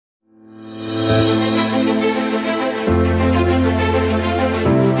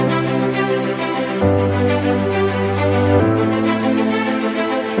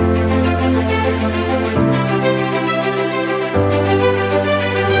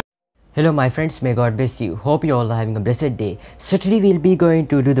Hello my friends, may God bless you. Hope you all are having a blessed day. So today we'll be going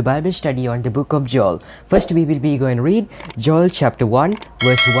to do the Bible study on the book of Joel. First we will be going to read Joel chapter 1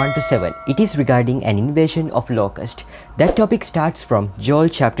 verse 1 to 7. It is regarding an invasion of locust. That topic starts from Joel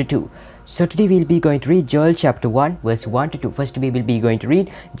chapter 2. So today we'll be going to read Joel chapter 1 verse 1 to 2. First we will be going to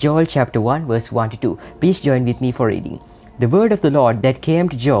read Joel chapter 1 verse 1 to 2. Please join with me for reading. The word of the Lord that came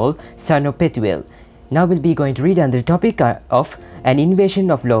to Joel, son of Pethuel. Now we'll be going to read on the topic of an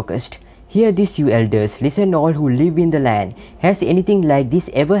invasion of locust. Hear this, you elders, listen all who live in the land. Has anything like this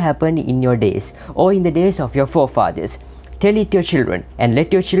ever happened in your days, or in the days of your forefathers? Tell it to your children, and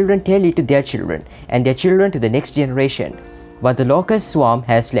let your children tell it to their children, and their children to the next generation. What the locust swarm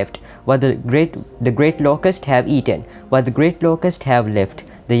has left, what the great locust have eaten, what the great locust have left,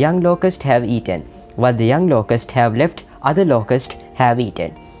 the young locust have eaten, what the young locust have left, other locust have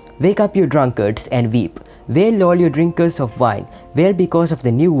eaten. Wake up, you drunkards, and weep. Wail, all you drinkers of wine. Wail because of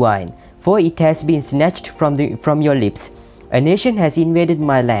the new wine, for it has been snatched from your lips. A nation has invaded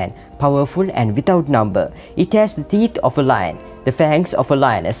my land, powerful and without number. It has the teeth of a lion, the fangs of a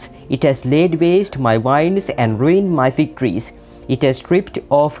lioness. It has laid waste my vines and ruined my fig trees. It has stripped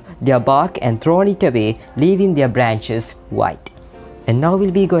off their bark and thrown it away, leaving their branches white. And now we'll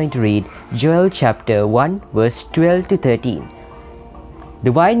be going to read Joel chapter 1 verse 12 to 13. The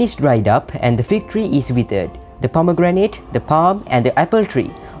vine is dried up, and the fig tree is withered. The pomegranate, the palm, and the apple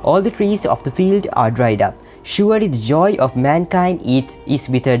tree, all the trees of the field are dried up. Surely the joy of mankind is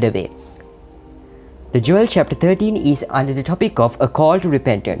withered away. The Joel chapter 13 is under the topic of a call to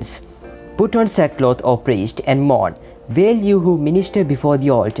repentance. Put on sackcloth, O priest, and mourn. Wail, you who minister before the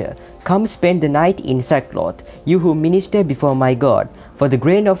altar. Come spend the night in sackcloth, you who minister before my God. For the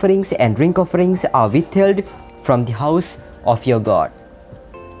grain offerings and drink offerings are withheld from the house of your God.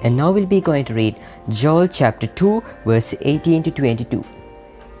 And now we'll be going to read Joel chapter 2 verse 18 to 22.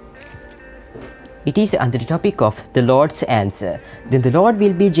 It is under the topic of the Lord's answer. Then the Lord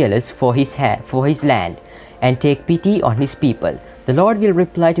will be jealous for his land, and take pity on his people. The Lord will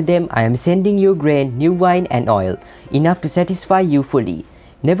reply to them, I am sending you grain, new wine, and oil, enough to satisfy you fully.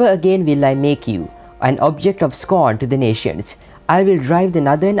 Never again will I make you an object of scorn to the nations. I will drive the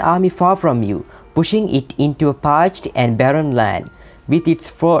northern army far from you, pushing it into a parched and barren land, with its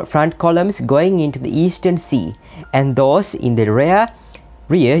front columns going into the eastern sea, and those in the rear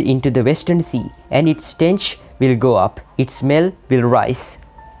into the western sea, and its stench will go up, its smell will rise.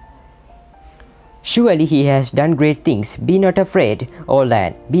 Surely he has done great things. Be not afraid, O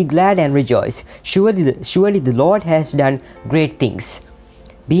land, be glad and rejoice. Surely the Lord has done great things.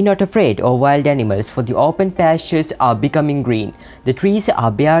 Be not afraid, O wild animals, for the open pastures are becoming green. The trees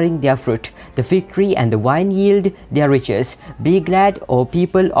are bearing their fruit. The fig tree and the vine yield their riches. Be glad, O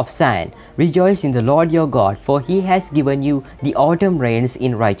people of Zion. Rejoice in the Lord your God, for he has given you the autumn rains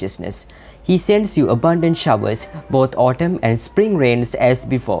in righteousness. He sends you abundant showers, both autumn and spring rains as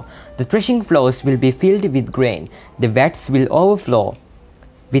before. The threshing floors will be filled with grain. The vats will overflow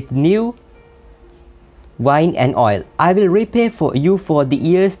with new wine and oil. I will repay for you for the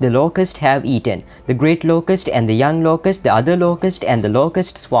years the locust have eaten, the great locust and the young locust, the other locust and the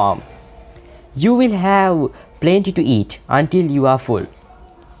locust swarm. You will have plenty to eat until you are full.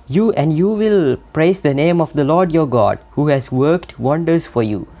 You will praise the name of the Lord your God, who has worked wonders for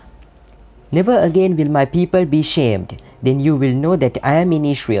you. Never again will my people be shamed. Then you will know that I am in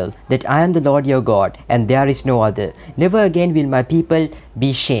Israel, that I am the Lord your God, and there is no other. Never again will my people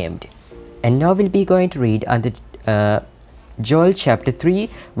be shamed. And now we'll be going to read under Joel chapter 3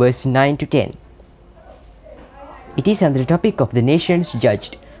 verse 9 to 10. It is under the topic of the nations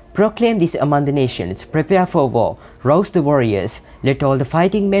judged. Proclaim this among the nations, prepare for war, rouse the warriors, let all the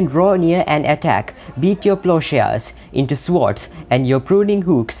fighting men draw near and attack, beat your plowshares into swords and your pruning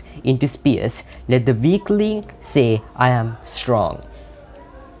hooks into spears. Let the weakling say, I am strong.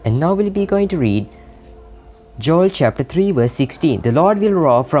 And now we'll be going to read Joel chapter 3 verse 16. The Lord will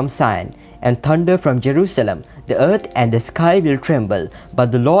roar from Zion and thunder from Jerusalem. The earth and the sky will tremble,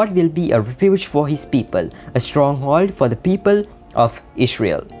 but the Lord will be a refuge for his people, a stronghold for the people of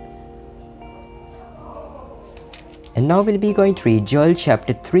Israel. And now we'll be going to read Joel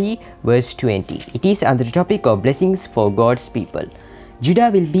chapter 3 verse 20. It is under the topic of blessings for God's people. Judah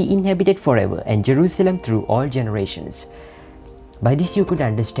will be inhabited forever, and Jerusalem through all generations. By this you could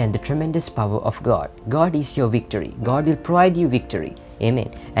understand the tremendous power of God. God is your victory. God will provide you victory.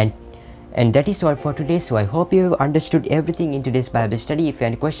 Amen. And And that is all for today. So I hope you have understood everything in today's Bible study. If you have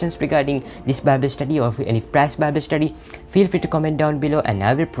any questions regarding this Bible study or any past Bible study, feel free to comment down below and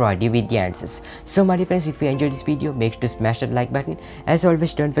I will provide you with the answers. So my dear friends, if you enjoyed this video, make sure to smash that like button. As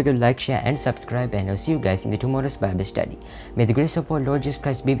always, don't forget to like, share and subscribe, and I'll see you guys in the tomorrow's Bible study. May the grace of our Lord Jesus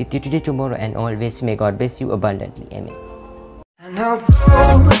Christ be with you today, tomorrow and always. May God bless you abundantly. Amen.